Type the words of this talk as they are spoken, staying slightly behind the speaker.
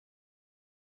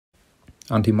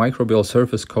antimicrobial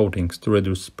surface coatings to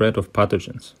reduce spread of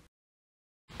pathogens.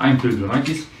 I'm Filip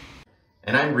Zemajtis.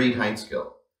 And I'm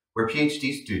Heintzkill. We're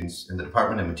PhD students in the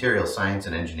Department of Materials Science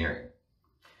and Engineering.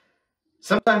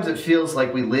 Sometimes it feels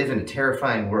like we live in a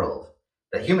terrifying world,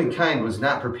 that humankind was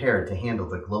not prepared to handle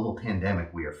the global pandemic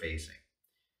we are facing.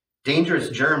 Dangerous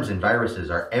germs and viruses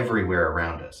are everywhere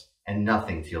around us, and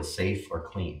nothing feels safe or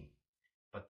clean.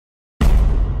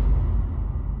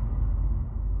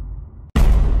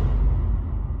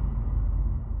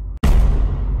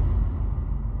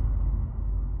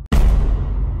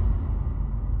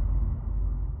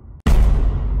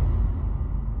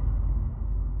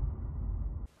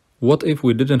 What if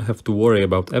we didn't have to worry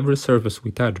about every surface we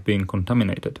touch being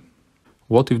contaminated?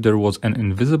 What if there was an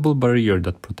invisible barrier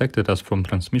that protected us from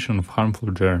transmission of harmful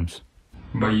germs?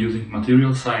 By using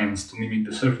material science to mimic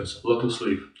the surface of lotus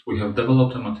leaf, we have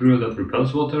developed a material that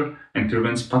repels water and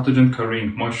prevents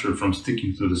pathogen-carrying moisture from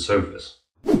sticking to the surface.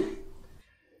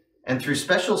 And through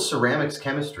special ceramics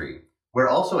chemistry, we're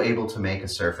also able to make a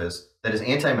surface that is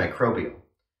antimicrobial.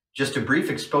 Just a brief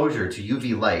exposure to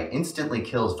UV light instantly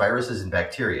kills viruses and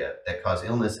bacteria that cause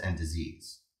illness and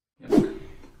disease.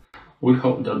 We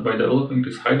hope that by developing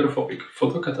this hydrophobic,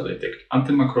 photocatalytic,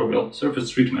 antimicrobial surface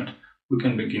treatment, we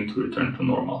can begin to return to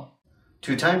normal.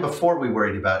 To a time before we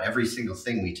worried about every single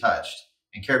thing we touched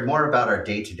and cared more about our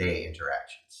day-to-day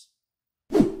interactions.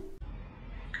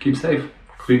 Keep safe,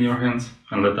 clean your hands,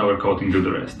 and let our coating do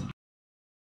the rest.